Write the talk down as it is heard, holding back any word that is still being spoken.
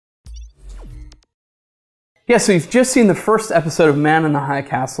Yeah, so you've just seen the first episode of Man in the High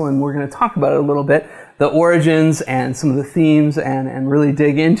Castle, and we're going to talk about it a little bit, the origins and some of the themes, and really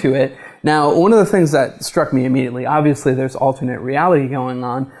dig into it. Now, one of the things that struck me immediately, obviously there's alternate reality going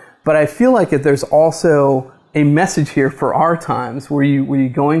on, but I feel like there's also a message here for our times. Were you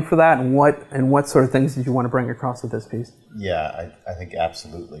going for that, and what sort of things did you want to bring across with this piece? Yeah, I think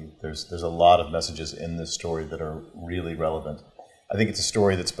absolutely. There's a lot of messages in this story that are really relevant. I think it's a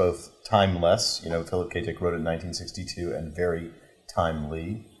story that's both timeless, Philip K. Dick wrote it in 1962, and very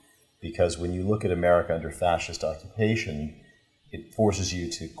timely, because when you look at America under fascist occupation, it forces you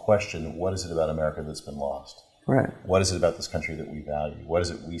to question, what is it about America that's been lost? Right. What is it about this country that we value? What is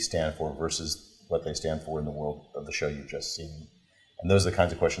it we stand for versus what they stand for in the world of the show you've just seen? And those are the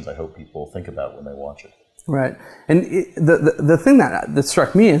kinds of questions I hope people think about when they watch it. Right. And the thing that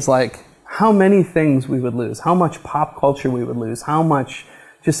struck me is like, how many things we would lose, how much pop culture we would lose, how much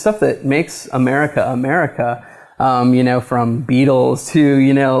just stuff that makes America America, from Beatles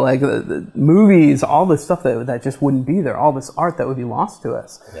to, like the movies, all this stuff that just wouldn't be there, all this art that would be lost to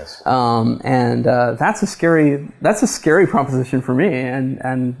us. Yes. That's a scary proposition for me,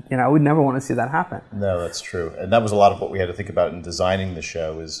 and I would never want to see that happen. No, that's true. And that was a lot of what we had to think about in designing the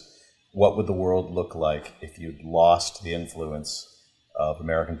show, is what would the world look like if you'd lost the influence of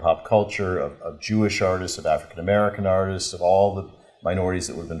American pop culture, of Jewish artists, of African-American artists, of all the minorities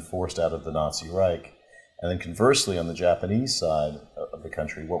that would have been forced out of the Nazi Reich. And then conversely, on the Japanese side of the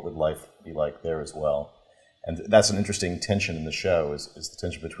country, what would life be like there as well? And that's an interesting tension in the show, is the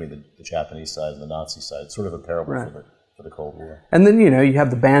tension between the Japanese side and the Nazi side. It's sort of a parable for the Cold War. And then, you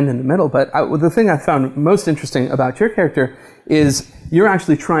have the band in the middle. But the thing I found most interesting about your character is you're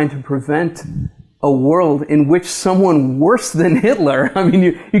actually trying to prevent a world in which someone worse than Hitler, I mean,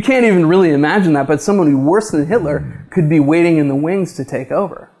 you can't even really imagine that, but someone worse than Hitler could be waiting in the wings to take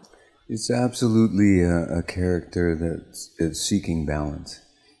over. It's absolutely a character that is seeking balance.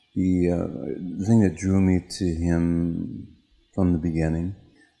 The thing that drew me to him from the beginning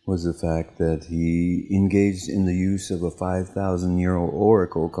was the fact that he engaged in the use of a 5,000-year-old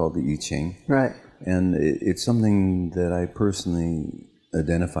oracle called the I Ching. Right. And it's something that I personally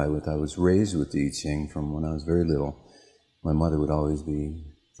identify with. I was raised with the I Ching from when I was very little. My mother would always be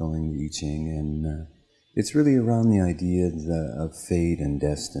throwing the I Ching, and it's really around the idea of fate and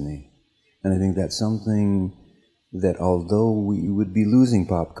destiny. And I think that's something that, although we would be losing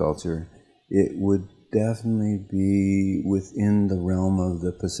pop culture, it would definitely be within the realm of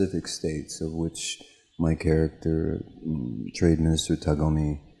the Pacific states, of which my character, Trade Minister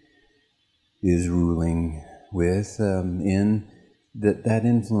Tagomi, is ruling with, in that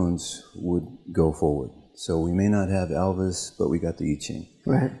influence would go forward. So we may not have Elvis, but we got the I Ching.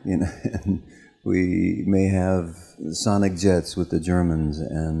 Right. And we may have sonic jets with the Germans,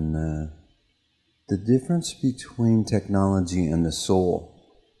 and the difference between technology and the soul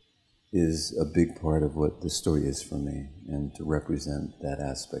is a big part of what the story is for me, and to represent that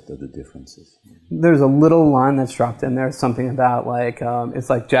aspect of the differences. There's a little line that's dropped in there, something about like it's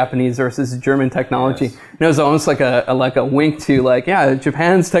like Japanese versus German technology. Yes. And it was almost like a wink to like, yeah,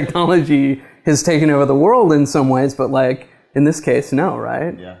 Japan's technology has taken over the world in some ways, but like in this case, no,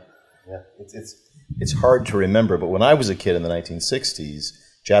 right? Yeah. It's hard to remember, but when I was a kid in the 1960s,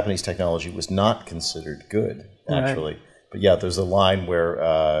 Japanese technology was not considered good, actually. Right. But yeah, there's a line where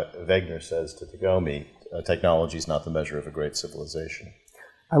Wegener says to Tagomi, technology is not the measure of a great civilization.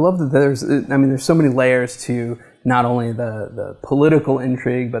 I love that there's so many layers to not only the political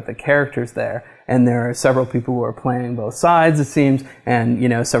intrigue, but the characters there. And there are several people who are playing both sides, it seems,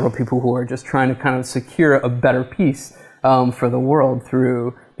 and several people who are just trying to kind of secure a better peace for the world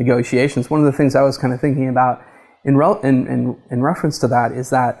through negotiations. One of the things I was kind of thinking about in reference to that is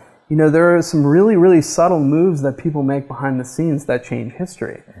that there are some really, really subtle moves that people make behind the scenes that change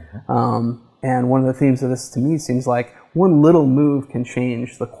history. Mm-hmm. And one of the themes of this, to me, seems like one little move can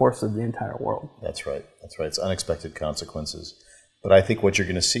change the course of the entire world. That's right. It's unexpected consequences. But I think what you're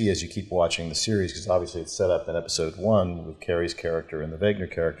going to see as you keep watching the series, because obviously it's set up in episode 1 with Cary's character and the Wegener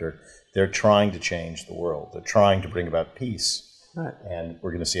character, they're trying to change the world. They're trying to bring about peace. Right. And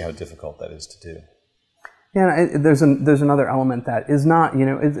we're going to see how difficult that is to do. Yeah, there's another element that is not,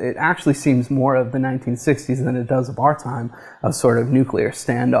 it actually seems more of the 1960s than it does of our time, of sort of nuclear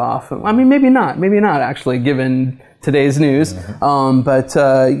standoff. I mean, maybe not actually, given today's news. Mm-hmm. But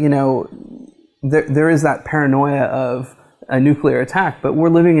there is that paranoia of a nuclear attack, but we're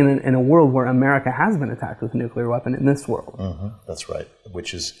living in a world where America has been attacked with a nuclear weapon in this world. Mm-hmm. That's right,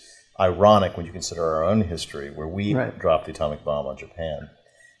 which is ironic when you consider our own history, where we dropped the atomic bomb on Japan.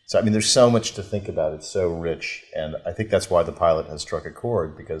 So, I mean, there's so much to think about. It's so rich, and I think that's why the pilot has struck a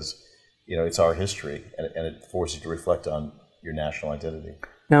chord, because it's our history, and it forces you to reflect on your national identity.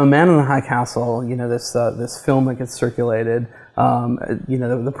 Now, Man in the High Castle, this film that gets circulated,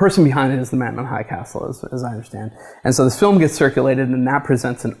 the person behind it is the Man in the High Castle, as I understand. And so this film gets circulated, and that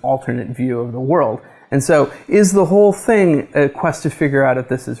presents an alternate view of the world. And so is the whole thing a quest to figure out if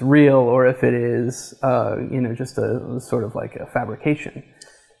this is real or if it is, just a sort of like a fabrication?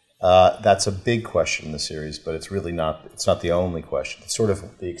 That's a big question in the series, but it's really not. It's not the only question. It's sort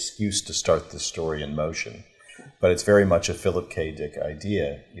of the excuse to start the story in motion. But it's very much a Philip K. Dick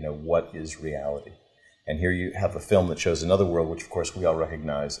idea. What is reality? And here you have a film that shows another world, which of course we all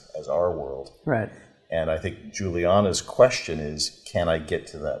recognize as our world. Right. And I think Juliana's question is, can I get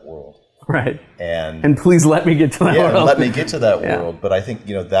to that world? Right. And please let me get to that world. Yeah, let me get to that world. But I think,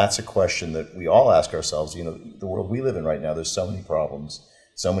 that's a question that we all ask ourselves. The world we live in right now, there's so many problems,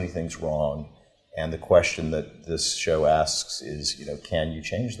 so many things wrong. And the question that this show asks is, can you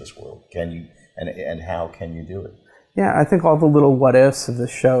change this world? Can you, and how can you do it? Yeah, I think all the little what ifs of the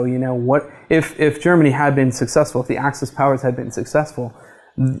show, what if Germany had been successful, if the Axis powers had been successful,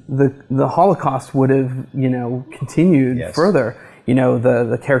 the Holocaust would have, continued further.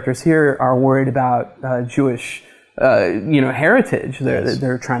 The characters here are worried about Jewish, heritage.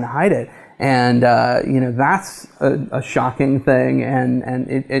 They're trying to hide it. And, that's a shocking thing. And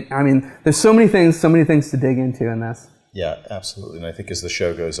there's so many things to dig into in this. Yeah, absolutely. And I think as the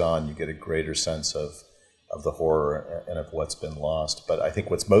show goes on, you get a greater sense of the horror and of what's been lost. But I think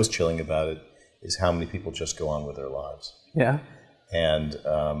what's most chilling about it is how many people just go on with their lives. Yeah. And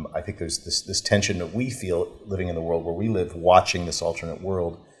I think there's this tension that we feel living in the world where we live, watching this alternate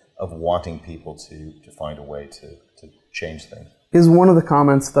world, of wanting people to find a way to change things. Is one of the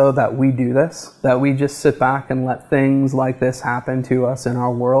comments, though, that we do this, that we just sit back and let things like this happen to us in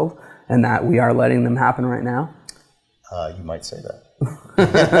our world, and that we are letting them happen right now? You might say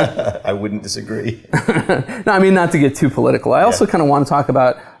that. I wouldn't disagree. No, not to get too political. I also kind of want to talk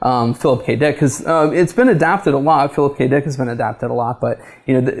about Philip K. Dick, because it's been adapted a lot. Philip K. Dick has been adapted a lot, but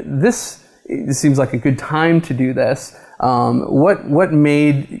this seems like a good time to do this. What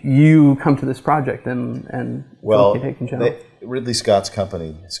made you come to this project and Philip K. Dick in general? Ridley Scott's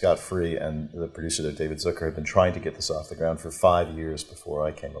company, Scott Free, and the producer there, David Zucker, had been trying to get this off the ground for 5 years before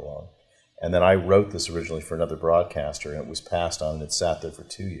I came along. And then I wrote this originally for another broadcaster, and it was passed on, and it sat there for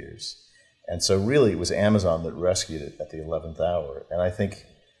 2 years. And so really it was Amazon that rescued it at the 11th hour. And I think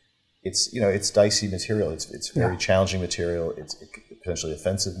it's dicey material. It's very challenging material. It's potentially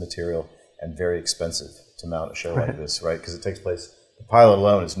offensive material, and very expensive to mount a show like this, right? Because it takes place, the pilot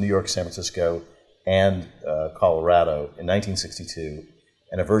alone is New York, San Francisco, and Colorado in 1962,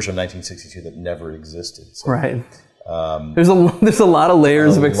 and a version of 1962 that never existed. So, right. There's a lot of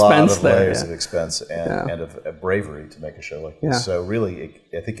layers of expense there. Layers of expense and of bravery to make a show like this. Yeah. So really,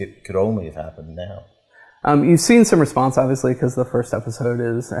 I think it could only have happened now. You've seen some response, obviously, because the first episode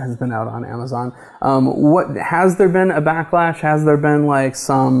has been out on Amazon. Has there been a backlash? Has there been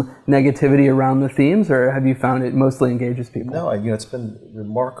some negativity around the themes, or have you found it mostly engages people? No, it's been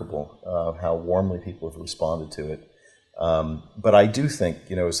remarkable how warmly people have responded to it. But I do think,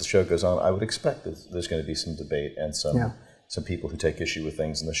 as the show goes on, I would expect that there's going to be some debate and some people who take issue with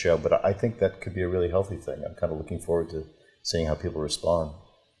things in the show. But I think that could be a really healthy thing. I'm kind of looking forward to seeing how people respond.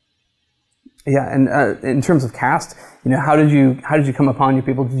 Yeah, and in terms of cast, how did you come upon your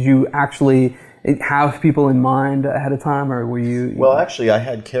people? Did you actually have people in mind ahead of time, or were you? Well, actually, I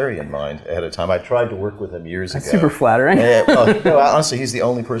had Cary in mind ahead of time. I tried to work with him years ago. Super flattering. Honestly, he's the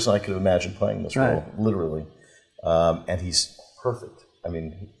only person I could have imagined playing this role, literally. And he's perfect.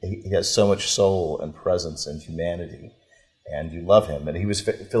 He has so much soul and presence and humanity, and you love him. And he was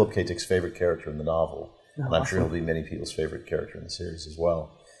Philip K. Dick's favorite character in the novel, and I'm sure he'll be many people's favorite character in the series as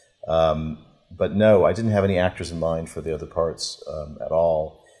well. But no, I didn't have any actors in mind for the other parts at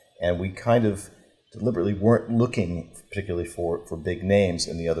all, and we kind of deliberately weren't looking particularly for big names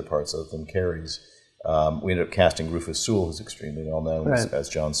in the other parts other than Cary's. We ended up casting Rufus Sewell, who's extremely well known as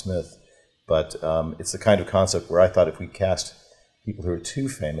John Smith. But it's the kind of concept where I thought if we cast people who are too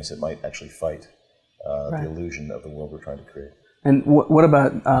famous, it might actually fight the illusion of the world we're trying to create. And what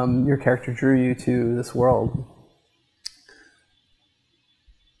about your character drew you to this world?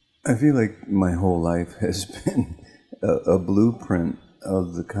 I feel like my whole life has been a blueprint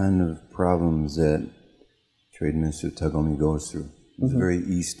of the kind of problems that Trade Minister Tagomi goes through. It's very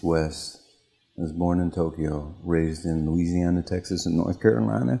east-west. I was born in Tokyo, raised in Louisiana, Texas, and North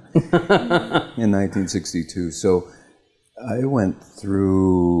Carolina in 1962. So I went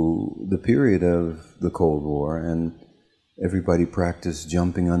through the period of the Cold War, and everybody practiced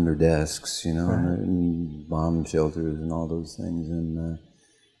jumping under desks, and bomb shelters and all those things. And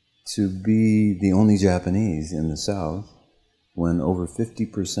to be the only Japanese in the South, when over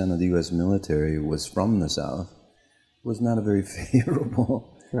 50% of the U.S. military was from the South, was not a very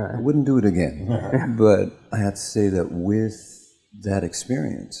favorable. Right. I wouldn't do it again. But I have to say that with that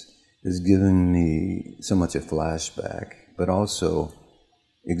experience, has given me so much a flashback, but also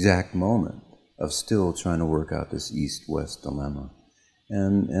exact moment of still trying to work out this East-West dilemma.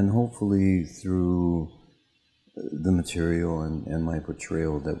 And hopefully through the material and my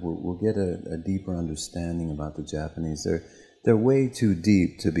portrayal that we'll get a deeper understanding about the Japanese. They're way too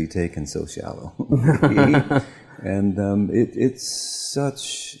deep to be taken so shallow. And it's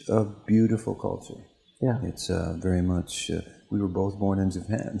such a beautiful culture. Yeah. It's very much, we were both born in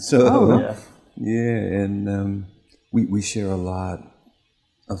Japan. So, and we share a lot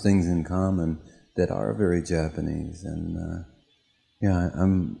of things in common that are very Japanese. And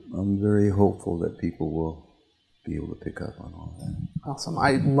I'm very hopeful that people will be able to pick up on all that. Awesome.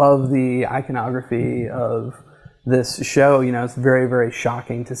 I love the iconography of this show. You know, it's very, very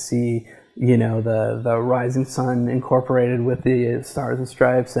shocking to see, you know, the rising sun incorporated with the stars and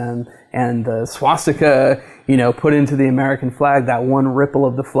stripes and the swastika, you know, put into the American flag, that one ripple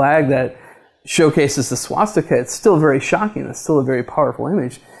of the flag that showcases the swastika. It's still very shocking. It's still a very powerful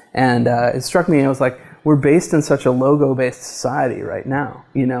image. And it struck me, I was like, we're based in such a logo-based society right now,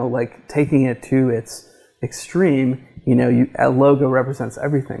 you know, like taking it to its extreme, you know, a logo represents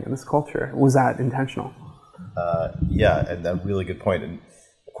everything in this culture. Was that intentional? Yeah, and a really good point. And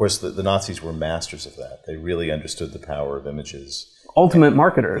of course, the Nazis were masters of that. They really understood the power of images. Ultimate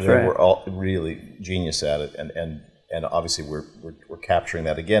marketers, right? They were all really genius at it. And obviously we're capturing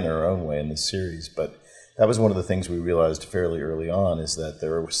that again in our own way in this series. But that was one of the things we realized fairly early on, is that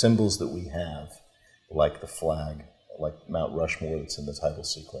there are symbols that we have, like the flag, like Mount Rushmore that's in the title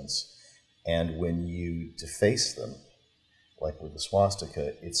sequence. And when you deface them, like with the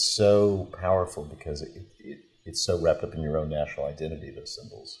swastika, it's so powerful because it's so wrapped up in your own national identity, those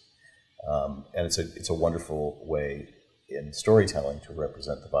symbols. And it's a wonderful way in storytelling to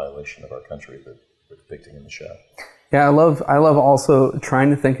represent the violation of our country that we're depicting in the show. Yeah, I love also trying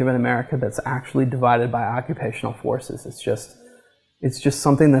to think of an America that's actually divided by occupational forces. It's just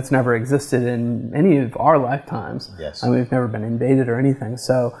something that's never existed in any of our lifetimes. Yes. I mean, we've never been invaded or anything.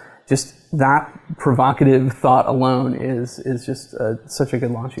 So just that provocative thought alone is just such a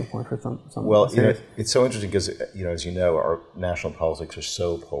good launching point for some. Well, you know, it's so interesting because, you know, as you know, our national politics are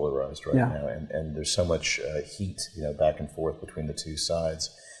so polarized right now, and there's so much heat, you know, back and forth between the two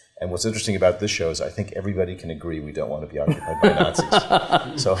sides. And what's interesting about this show is I think everybody can agree we don't want to be occupied by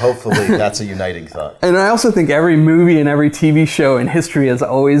Nazis. So hopefully that's a uniting thought. And I also think every movie and every TV show in history is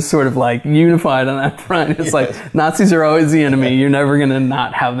always sort of like unified on that front. It's like Nazis are always the enemy. You're never going to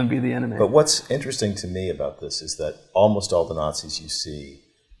not have them be the enemy. But what's interesting to me about this is that almost all the Nazis you see,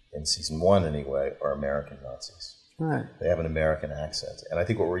 in season 1 anyway, are American Nazis. Right. They have an American accent. And I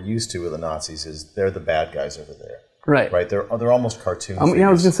think what we're used to with the Nazis is they're the bad guys over there. Right. Right. They're almost cartoon figures. Yeah,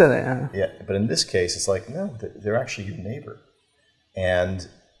 I was going to say that. Yeah. But in this case, it's like, no, they're actually your neighbor. And,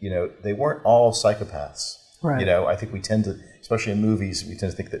 you know, they weren't all psychopaths. Right. You know, I think we tend to, especially in movies, we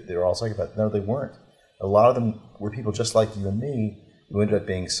tend to think that they're all psychopaths. No, they weren't. A lot of them were people just like you and me who ended up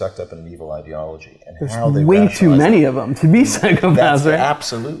being sucked up in an evil ideology. And there's how they way too many of them to be psychopaths, right?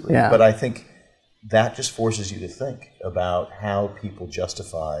 Absolutely. Yeah. But I think that just forces you to think about how people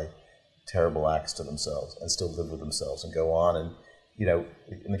justify terrible acts to themselves and still live with themselves and go on. And, you know,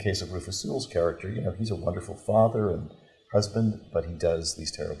 in the case of Rufus Sewell's character, you know, he's a wonderful father and husband, but he does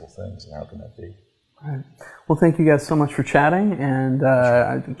these terrible things. And how can that be? All right. Well, thank you guys so much for chatting, and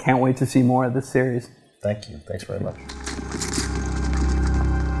I can't wait to see more of this series. Thank you. Thanks very much.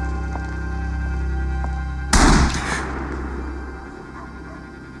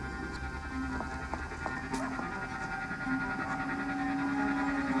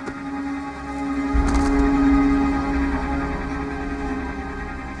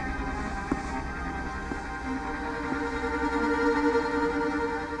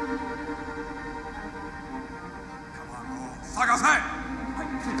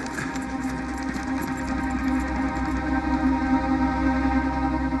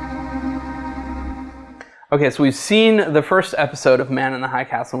 Okay, so we've seen the first episode of Man in the High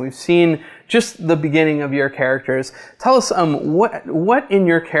Castle. We've seen just the beginning of your characters. Tell us, what in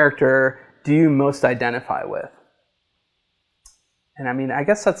your character do you most identify with? And I mean, I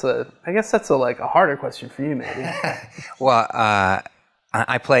guess that's like a harder question for you, maybe. Well,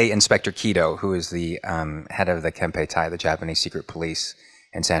 I play Inspector Kido, who is the head of the Kempeitai, the Japanese secret police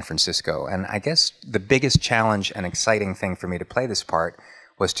in San Francisco. And I guess the biggest challenge and exciting thing for me to play this part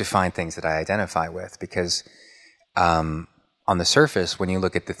was to find things that I identify with, because on on the surface, when you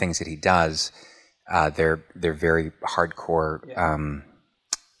look at the things that he does, they're very hardcore,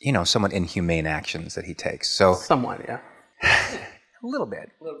 somewhat inhumane actions that he takes. So somewhat, yeah. A little bit.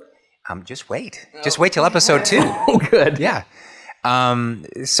 Just wait. Just wait till episode 2. Oh, good. Yeah.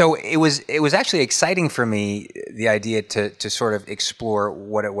 So it was actually exciting for me, the idea to sort of explore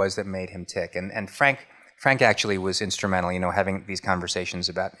what it was that made him tick. And Frank actually was instrumental, having these conversations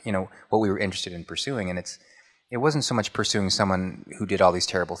about, what we were interested in pursuing. And it wasn't so much pursuing someone who did all these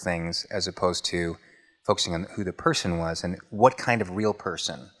terrible things as opposed to focusing on who the person was and what kind of real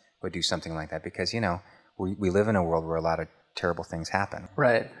person would do something like that. Because, we live in a world where a lot of terrible things happen.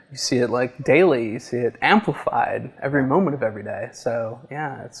 Right. You see it like daily. You see it amplified every moment of every day. So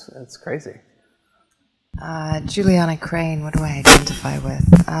yeah, it's crazy. Juliana Crane, what do I identify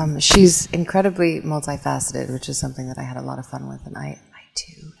with? She's incredibly multifaceted, which is something that I had a lot of fun with, and I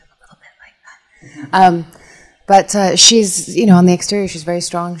too am a little bit like that. But she's, on the exterior, she's very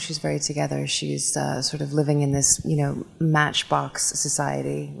strong, she's very together. She's sort of living in this, matchbox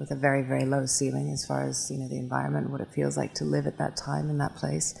society with a very, very low ceiling as far as, the environment, what it feels like to live at that time in that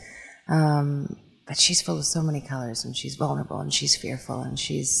place. But she's full of so many colors, and she's vulnerable, and she's fearful, and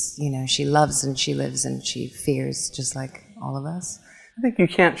she's, she loves and she lives and she fears just like all of us. I think you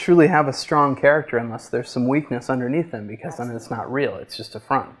can't truly have a strong character unless there's some weakness underneath them, because then it's not real, it's just a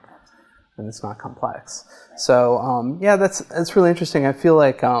front. And it's not complex. So yeah, that's really interesting. I feel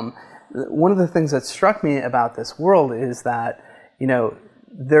like one of the things that struck me about this world is that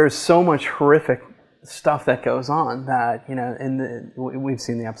there's so much horrific stuff that goes on that we've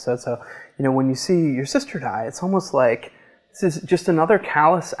seen the episode. So when you see your sister die, it's almost like this is just another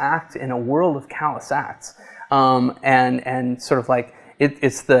callous act in a world of callous acts, and sort of like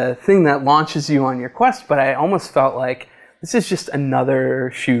it's the thing that launches you on your quest. But I almost felt like this is just another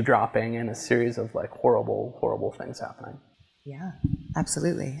shoe dropping in a series of like horrible, horrible things happening. Yeah,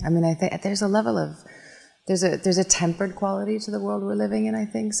 absolutely. I mean, I think there's a level of there's a tempered quality to the world we're living in. I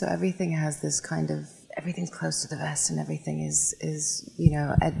think so. Everything has this kind of everything's close to the vest, and everything is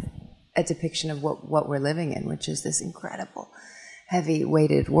a depiction of what we're living in, which is this incredible, heavy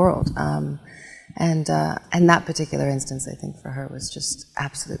weighted world. And that particular instance, I think, for her was just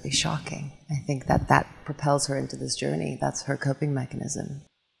absolutely shocking. I think that propels her into this journey. That's her coping mechanism.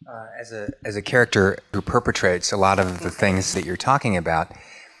 As a character who perpetrates a lot of the things that you're talking about,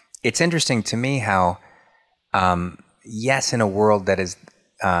 it's interesting to me how, yes, in a world that is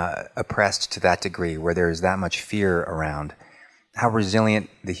oppressed to that degree, where there is that much fear around, how resilient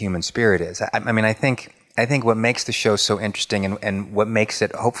the human spirit is. I mean, I think what makes the show so interesting and what makes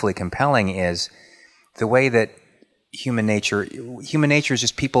it hopefully compelling is the way that human nature is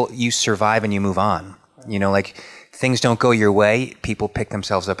just people, you survive and you move on. Like things don't go your way, people pick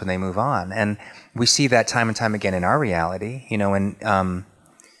themselves up and they move on. And we see that time and time again in our reality, in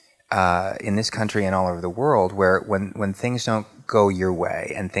this country and all over the world, where when things don't go your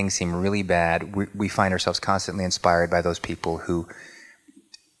way and things seem really bad, we find ourselves constantly inspired by those people who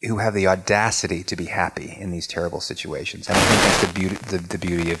have the audacity to be happy in these terrible situations. And I think that's the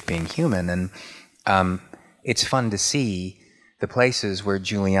beauty of being human. And it's fun to see the places where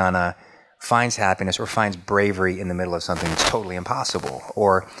Juliana finds happiness or finds bravery in the middle of something that's totally impossible.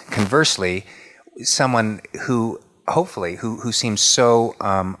 Or conversely, someone who seems so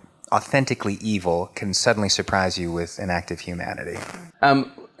authentically evil can suddenly surprise you with an act of humanity.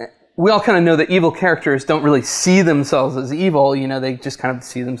 We all kind of know that evil characters don't really see themselves as evil. They just kind of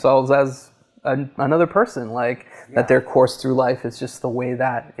see themselves as another person, that their course through life is just the way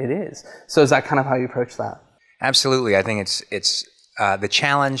that it is. So is that kind of how you approach that? Absolutely. I think it's the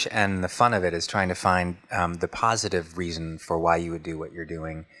challenge and the fun of it is trying to find the positive reason for why you would do what you're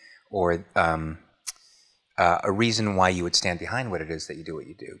doing, or a reason why you would stand behind what it is that you do what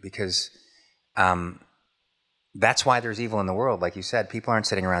you do. Because that's why there's evil in the world. Like you said, people aren't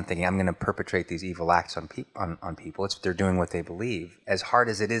sitting around thinking, I'm going to perpetrate these evil acts on people. They're doing what they believe. As hard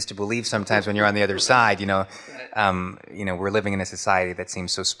as it is to believe sometimes when you're on the other side, we're living in a society that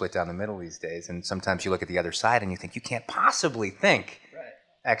seems so split down the middle these days. And sometimes you look at the other side and you think, you can't possibly think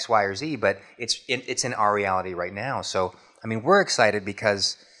X, Y, or Z, but it's in our reality right now. So, I mean, we're excited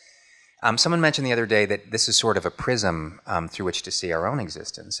because someone mentioned the other day that this is sort of a prism through which to see our own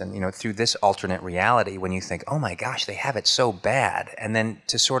existence. And, through this alternate reality, when you think, oh my gosh, they have it so bad, and then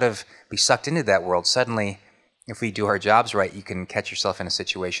to sort of be sucked into that world, suddenly, if we do our jobs right, you can catch yourself in a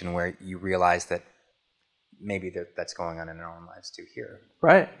situation where you realize that maybe that's going on in our own lives too here.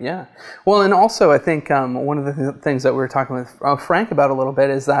 Right, yeah. Well, and also I think one of the things that we were talking with Frank about a little bit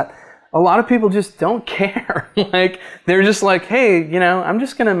is that a lot of people just don't care. Like, they're just like, hey, you know, I'm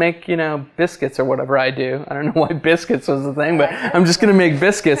just going to make, you know, biscuits or whatever I do. I don't know why biscuits was the thing, but I'm just going to make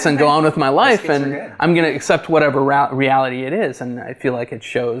biscuits and go on with my life, and I'm going to accept whatever reality it is. And I feel like it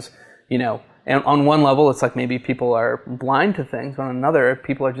shows, you know, and on one level, it's like maybe people are blind to things. On another,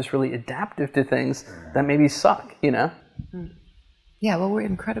 people are just really adaptive to things that maybe suck, you know? Yeah, well, we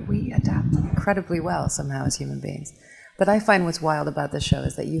adapt incredibly well somehow as human beings. But I find what's wild about this show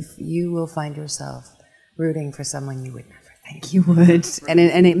is that you will find yourself rooting for someone you would never think you would, and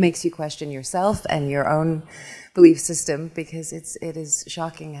it makes you question yourself and your own belief system, because it is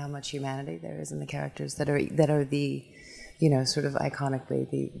shocking how much humanity there is in the characters that are the, you know, sort of iconically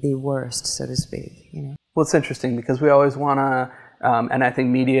the worst, so to speak. You know. Well, it's interesting because we always want to. And I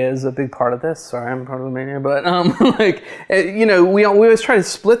think media is a big part of this. Sorry, I'm part of the media, but like, you know, we always try to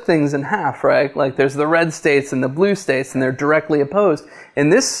split things in half, right? Like, there's the red states and the blue states, and they're directly opposed.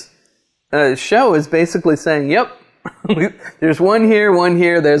 And this show is basically saying, yep, there's one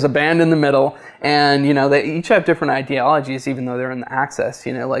here, there's a band in the middle, and you know, they each have different ideologies, even though they're in the Axis.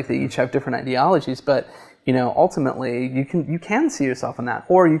 You know, like they each have different ideologies, but you know, ultimately, you can see yourself in that,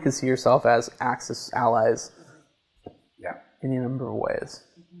 or you can see yourself as Axis allies. In a number of ways.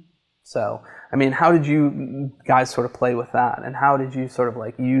 So, I mean, how did you guys sort of play with that? And how did you sort of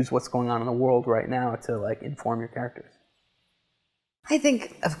like use what's going on in the world right now to like inform your characters? I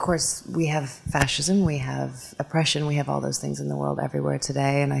think, of course, we have fascism, we have oppression, we have all those things in the world everywhere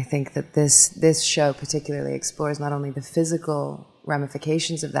today. And I think that this show particularly explores not only the physical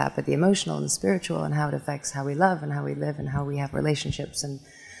ramifications of that, but the emotional and the spiritual, and how it affects how we love and how we live and how we have relationships, and,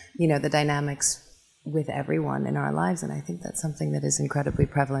 you know, the dynamics with everyone in our lives. And I think that's something that is incredibly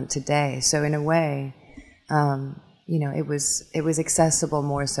prevalent today. So in a way, you know, it was accessible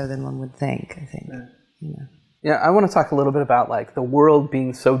more so than one would think, I think. Yeah. You know. Yeah, I want to talk a little bit about like the world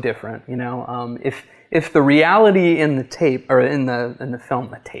being so different. You know, if the reality in the tape, or in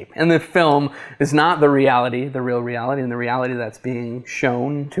the film is not the reality, the real reality, and the reality that's being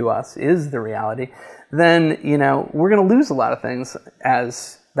shown to us is the reality, then, you know, we're going to lose a lot of things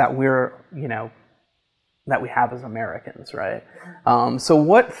as that we're, you know, that we have as Americans, right? So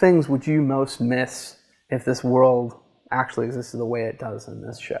what things would you most miss if this world actually existed the way it does in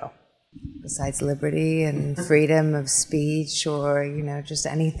this show? Besides liberty and freedom of speech, or, you know, just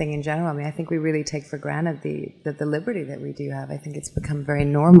anything in general. I mean, I think we really take for granted the liberty that we do have. I think it's become very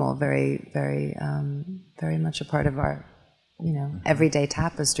normal, very, very, very much a part of our, you know, everyday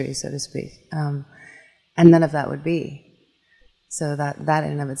tapestry, so to speak. And none of that would be. So that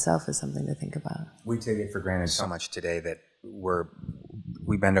in and of itself is something to think about. We take it for granted so much today that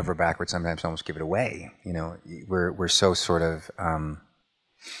we bend over backwards, sometimes almost give it away. You know, we're so sort of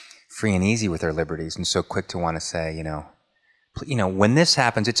free and easy with our liberties, and so quick to want to say, you know, when this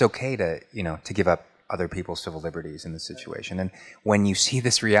happens, it's okay to, you know, to give up other people's civil liberties in this situation. And when you see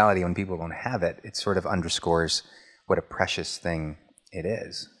this reality, when people don't have it, it sort of underscores what a precious thing it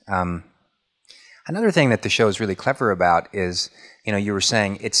is. Another thing that the show is really clever about is, you know, you were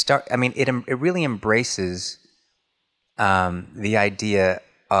saying it really embraces the idea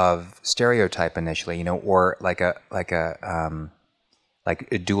of stereotype initially, you know, or like a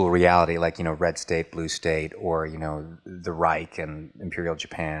dual reality, like, you know, red state, blue state, or, you know, the Reich and Imperial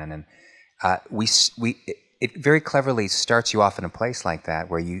Japan, and it very cleverly starts you off in a place like that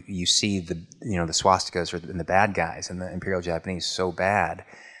where you see the, you know, the swastikas and the bad guys and the Imperial Japanese so bad.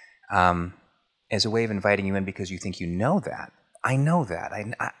 As a way of inviting you in, because you think you know that. I know that.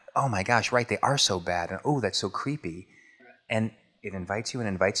 Oh my gosh, right, they are so bad. And oh, that's so creepy. And it invites you in,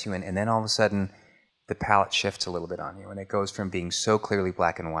 and then all of a sudden, the palette shifts a little bit on you, and it goes from being so clearly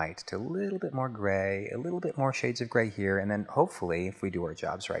black and white to a little bit more gray, a little bit more shades of gray here, and then hopefully, if we do our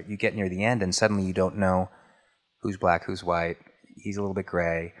jobs right, you get near the end, and suddenly you don't know who's black, who's white. He's a little bit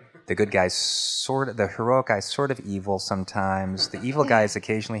gray. The good guy's the heroic guy's sort of evil sometimes. The evil guy is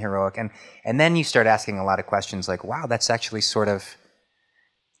occasionally heroic. And then you start asking a lot of questions like, wow, that's actually sort of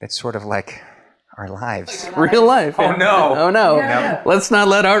like our lives. Real life. Yeah. Oh no. Let's not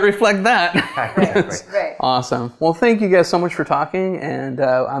let art reflect that. Right. Awesome. Well, thank you guys so much for talking, and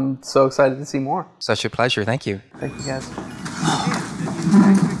I'm so excited to see more. Such a pleasure. Thank you. Thank you, guys.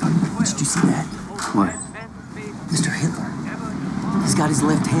 Did you see that? What? Mr. Hitler. He's got his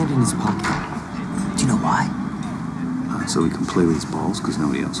left hand in his pocket. Do you know why? So he can play with his balls because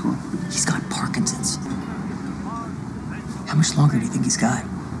nobody else will. He's got Parkinson's. How much longer do you think he's got?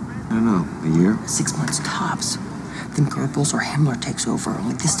 I don't know. A year? 6 months tops. Then Goebbels or Himmler takes over.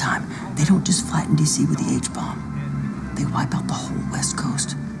 Only this time, they don't just flatten DC with the H-bomb. They wipe out the whole West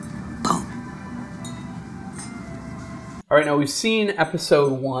Coast. Boom. All right, now we've seen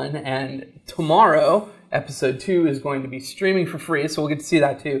episode 1, and tomorrow, episode 2 is going to be streaming for free, so we'll get to see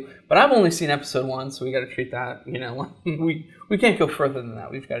that too. But I've only seen episode 1, so we got to treat that, we can't go further than that.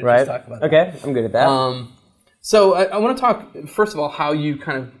 We've got to just talk about that. Okay, I'm good at that. So I want to talk, first of all, how you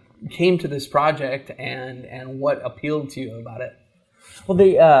kind of came to this project and what appealed to you about it. Well,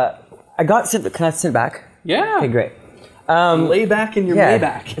 I got sent. Can I sit back? Yeah. Okay, great. Lay back in your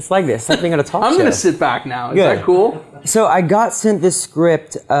Maybach. It's like this. Something on a talk show. I'm going to sit back now. Is Good. that cool? So I got sent this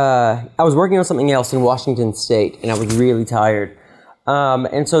script. I was working on something else in Washington State, and I was really tired.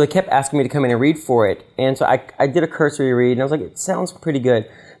 And so they kept asking me to come in and read for it. And so I did a cursory read, and I was like, it sounds pretty good.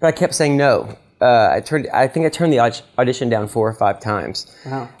 But I kept saying no. I think I turned the audition down 4 or 5 times.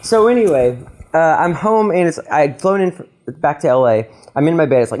 Wow. So anyway, I'm home, and I'd flown in back to LA. I'm in my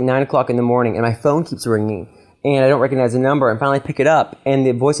bed. It's like 9 o'clock in the morning, and my phone keeps ringing. And I don't recognize the number. And finally I pick it up, and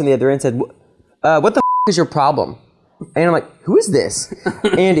the voice on the other end said, what the is your problem? And I'm like, who is this?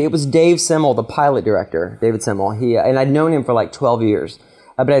 And it was Dave Semmel, the pilot director, David Semmel. And I'd known him for like 12 years,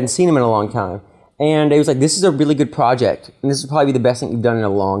 but I hadn't seen him in a long time. And he was like, this is a really good project, and this is probably the best thing you've done in a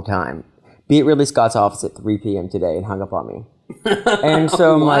long time. Be at Ridley Scott's office at 3 p.m. today, and hung up on me. And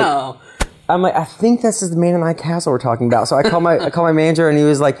so I'm like, I think this is the Man in High Castle we're talking about. So I call my manager, and he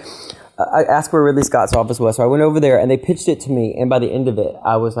was like, I asked where Ridley Scott's office was. So I went over there, and they pitched it to me. And by the end of it,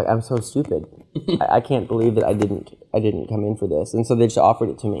 I was like, I'm so stupid. I can't believe that I didn't come in for this. And so they just offered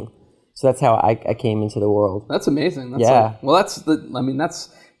it to me. So that's how I came into the world. That's amazing. That's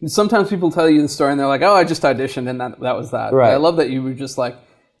sometimes people tell you the story, and they're like, oh, I just auditioned, and that was that. Right. But I love that you were just like,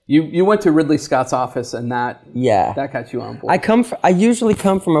 you went to Ridley Scott's office, and that got you on board. I usually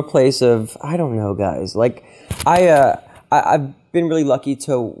come from a place of, I don't know, guys. Like, I've been really lucky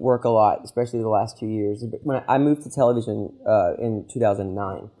to work a lot, especially the last 2 years. When I moved to television in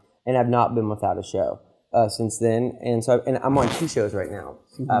 2009, and I've not been without a show since then. And so I'm on 2 shows right now.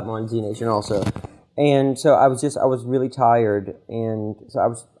 Mm-hmm. I'm on Z Nation also, and so I was really tired, and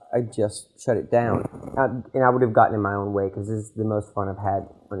so I just shut it down. And I would have gotten in my own way, because this is the most fun I've had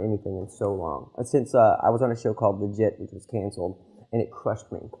on anything in so long. Since I was on a show called Legit, which was canceled, and it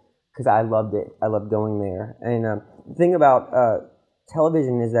crushed me, because I loved it. I loved going there. And the thing about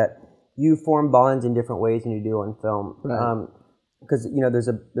television is that you form bonds in different ways than you do on film. Right. Because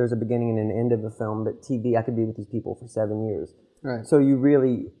there's a beginning and an end of a film, but TV, I could be with these people for 7 years. Right. So you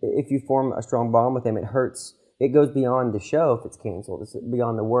really, if you form a strong bond with them, it hurts. It goes beyond the show if it's canceled. It's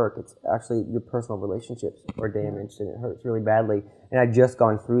beyond the work. It's actually your personal relationships are damaged, and it hurts really badly. And I'd just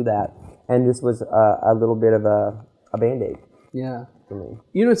gone through that, and this was a little bit of a Band-Aid. Yeah. For me.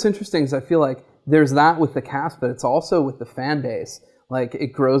 You know what's interesting is I feel like there's that with the cast, but it's also with the fan base. Like,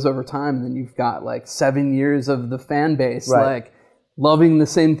 it grows over time, and then you've got like 7 years of the fan base, like loving the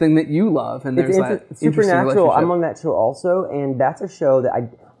same thing that you love, and there's that Supernatural. I'm on that show also, and that's a show that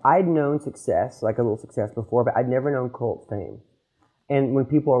I'd known success, like a little success before, but I'd never known cult fame. And when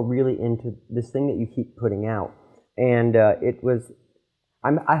people are really into this thing that you keep putting out, and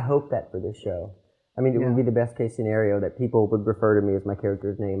I hope that for this show. I mean, it would be the best case scenario that people would refer to me as my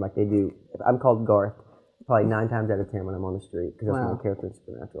character's name, like they do. If I'm called Garth, probably 9 times out of 10 when I'm on the street, because that's my character in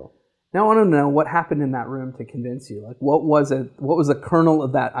Supernatural. Now I want to know what happened in that room to convince you. Like, what was it? What was the kernel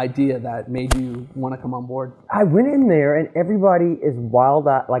of that idea that made you want to come on board? I went in there, and everybody is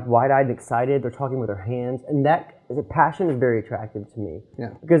wide-eyed and excited. They're talking with their hands, and the passion is very attractive to me.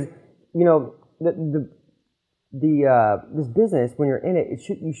 Yeah. Because this business, when you're in it,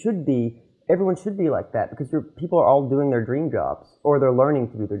 everyone should be like that, because people are all doing their dream jobs, or they're learning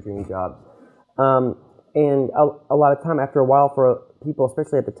to do their dream jobs. And a lot of time, after a while, for people,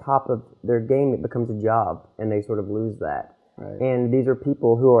 especially at the top of their game, it becomes a job, and they sort of lose that. Right. And these are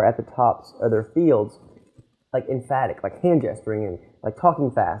people who are at the tops of their fields, like emphatic, like hand gesturing and like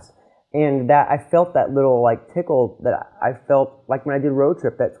talking fast. And that I felt that little like tickle that I felt like when I did Road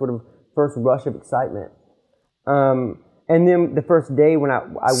Trip, that sort of first rush of excitement. And then the first day when I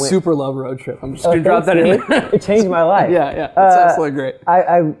went... Super love Road Trip. I'm just going to drop that in. It changed my life. Yeah. It's absolutely great.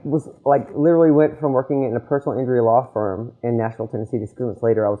 I was like, literally went from working in a personal injury law firm in Nashville, Tennessee, to 6 months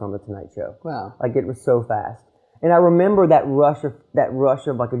later I was on The Tonight Show. Wow. Like, it was so fast. And I remember that rush of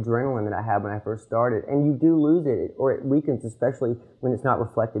like adrenaline that I had when I first started. And you do lose it, or it weakens, especially when it's not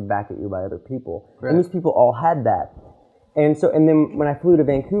reflected back at you by other people. Right. And these people all had that. And then when I flew to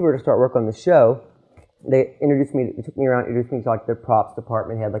Vancouver to start work on the show, they took me around, introduced me to like their props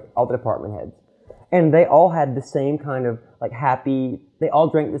department head, like all the department heads. And they all had the same kind of like they all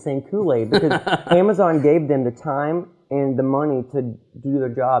drank the same Kool-Aid, because Amazon gave them the time and the money to do their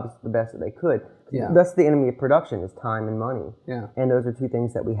jobs the best that they could. Yeah. That's the enemy of production, is time and money. Yeah. And those are 2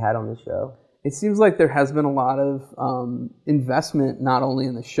 things that we had on the show. it seems like there has been a lot of investment, not only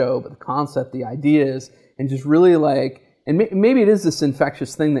in the show, but the concept, the ideas, and just really like, and maybe it is this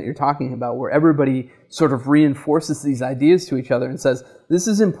infectious thing that you're talking about where everybody sort of reinforces these ideas to each other and says, this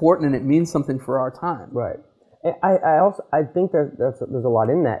is important and it means something for our time. Right. And I think there's a lot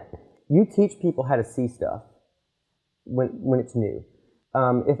in that. You teach people how to see stuff when it's new.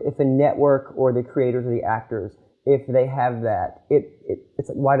 If a network or the creators or the actors, if they have that, it's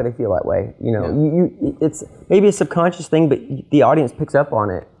like, why do they feel that way? You know, it's maybe a subconscious thing, but the audience picks up on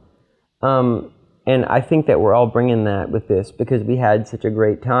it. And I think that we're all bringing that with this because we had such a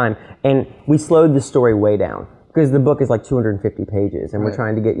great time. And we slowed the story way down because the book is like 250 pages and we're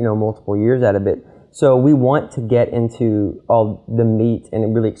trying to get, multiple years out of it. So we want to get into all the meat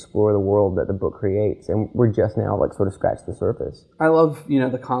and really explore the world that the book creates. And we're just now like sort of scratched the surface. I love,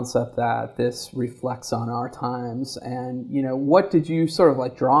 the concept that this reflects on our times. And, what did you sort of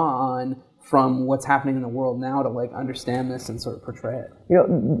like draw on from what's happening in the world now to like understand this and sort of portray it?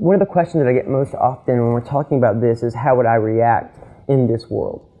 One of the questions that I get most often when we're talking about this is how would I react in this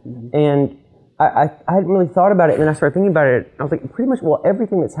world? Mm-hmm. And I hadn't really thought about it, and then I started thinking about it. I was like, pretty much, well,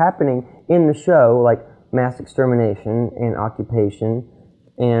 everything that's happening in the show, like mass extermination and occupation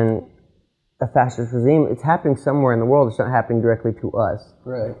and a fascist regime, it's happening somewhere in the world. It's not happening directly to us.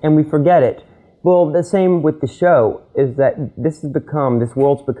 Right. And we forget it. Well, the same with the show is that this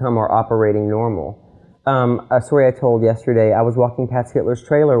world's become our operating normal. A story I told yesterday, I was walking past Hitler's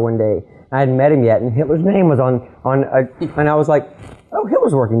trailer one day. I hadn't met him yet, and Hitler's name was and I was like, oh,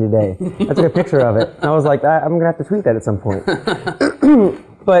 Hitler's working today. I took a picture of it. And I was like, I'm going to have to tweet that at some point.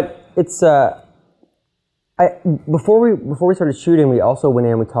 But it's, before we started shooting, we also went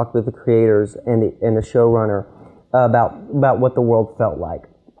in, we talked with the creators and the showrunner about what the world felt like.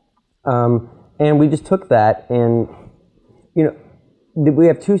 And we just took that and, we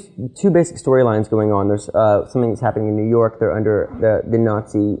have two basic storylines going on. There's something that's happening in New York. They're under the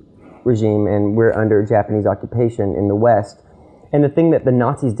Nazi regime, and we're under Japanese occupation in the West. And the thing that the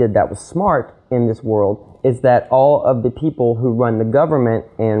Nazis did that was smart in this world is that all of the people who run the government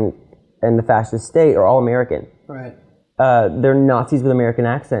and the fascist state are all American. Right. They're Nazis with American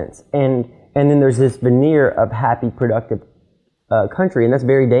accents. And then there's this veneer of happy, productive country, and that's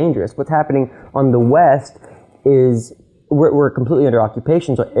very dangerous. What's happening on the West is we're completely under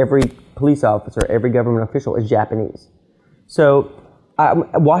occupation, so every police officer, every government official is Japanese. So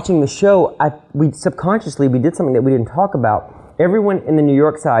watching the show, we did something that we didn't talk about. Everyone in the New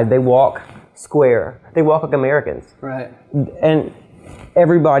York side, they walk square. They walk like Americans. Right. And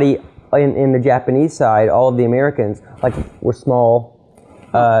everybody in the Japanese side, all of the Americans, like, we're small.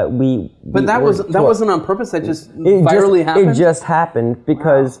 But that wasn't on purpose. That just virally happened. It just happened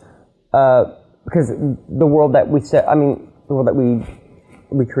because the world that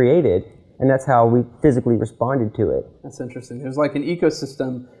we created, and that's how we physically responded to it. That's interesting. There's like an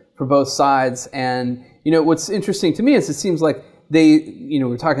ecosystem for both sides, and what's interesting to me is it seems like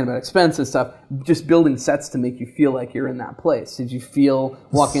we're talking about expense and stuff, just building sets to make you feel like you're in that place. Did you feel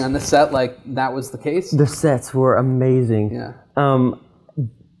walking on the set like that was the case? The sets were amazing. Yeah.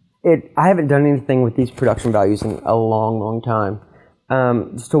 I haven't done anything with these production values in a long, long time.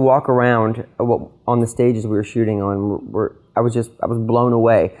 Just to walk around on the stages we were shooting on, I was blown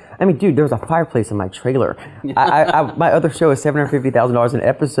away. I mean, dude, there was a fireplace in my trailer. My other show is $750,000 an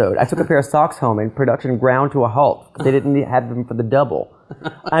episode. I took a pair of socks home and production ground to a halt because they didn't have them for the double.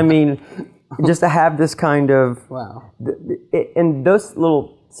 I mean, just to have this kind of... Wow. And those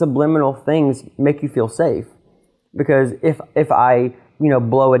little subliminal things make you feel safe. Because if I,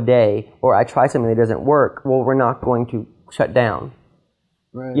 blow a day or I try something that doesn't work, well, we're not going to shut down.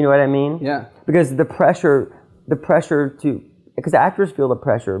 Right. You know what I mean? Yeah. Because because actors feel the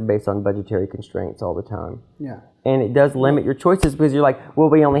pressure based on budgetary constraints all the time. Yeah. And it does limit your choices because you're like, well,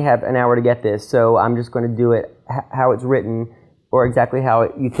 we only have an hour to get this, so I'm just going to do it how it's written or exactly how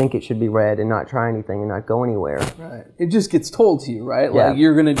you think it should be read and not try anything and not go anywhere. Right. It just gets told to you, right? Yeah. Like,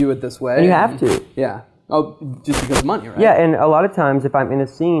 you're going to do it this way. And you have to. Yeah. Oh, just because of money, right? Yeah, and a lot of times if I'm in a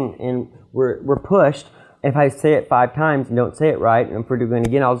scene and we're pushed, if I say it 5 times and don't say it right, and if we're doing it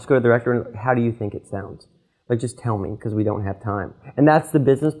again, I'll just go to the director and, how do you think it sounds? Like, just tell me, because we don't have time. And that's the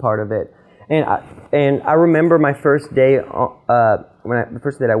business part of it. And I remember my first day, the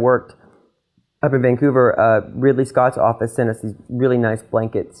first day that I worked up in Vancouver, Ridley Scott's office sent us these really nice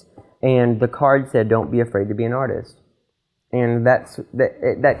blankets, and the card said, "Don't be afraid to be an artist." And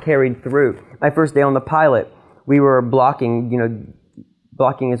that carried through. My first day on the pilot, we were blocking.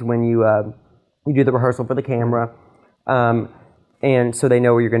 Blocking is when you do the rehearsal for the camera, and so they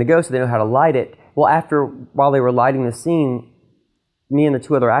know where you're going to go, so they know how to light it. Well, while they were lighting the scene, me and the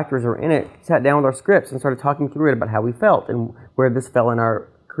two other actors who were in it sat down with our scripts and started talking through it about how we felt and where this fell in our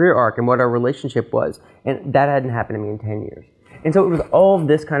career arc and what our relationship was. And that hadn't happened to me in 10 years. And so it was all of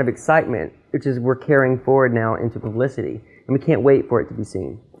this kind of excitement, which is we're carrying forward now into publicity. And we can't wait for it to be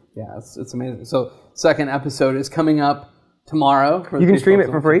seen. Yeah, it's amazing. So second episode is coming up tomorrow. You can stream it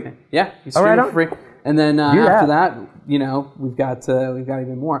for free? Yeah, you stream it for free. And then after that, you know, we've got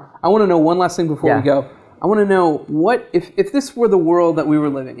even more. I want to know one last thing before we go. I want to know what if this were the world that we were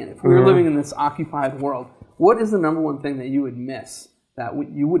living in, if we were living in this occupied world, what is the number one thing that you would miss that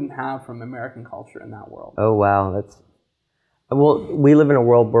you wouldn't have from American culture in that world? Oh wow, well, we live in a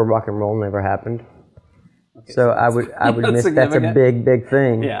world where rock and roll never happened. Okay, so I would miss. That's a big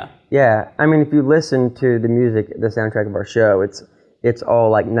thing. Yeah. Yeah. I mean, if you listen to the music, the soundtrack of our show, it's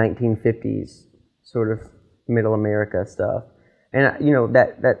all like 1950s sort of middle America stuff, and you know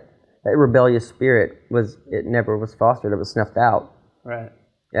that rebellious spirit never was fostered. It was snuffed out. Right.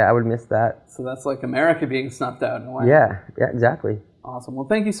 Yeah, I would miss that. So that's like America being snuffed out in a way. Yeah. Yeah. Exactly. Awesome. Well,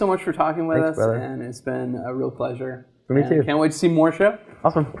 thank you so much for talking with us, brother. and it's been a real pleasure. For me too. Can't wait to see more show.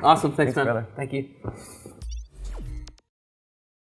 Awesome. Awesome. Thanks man. Brother. Thank you.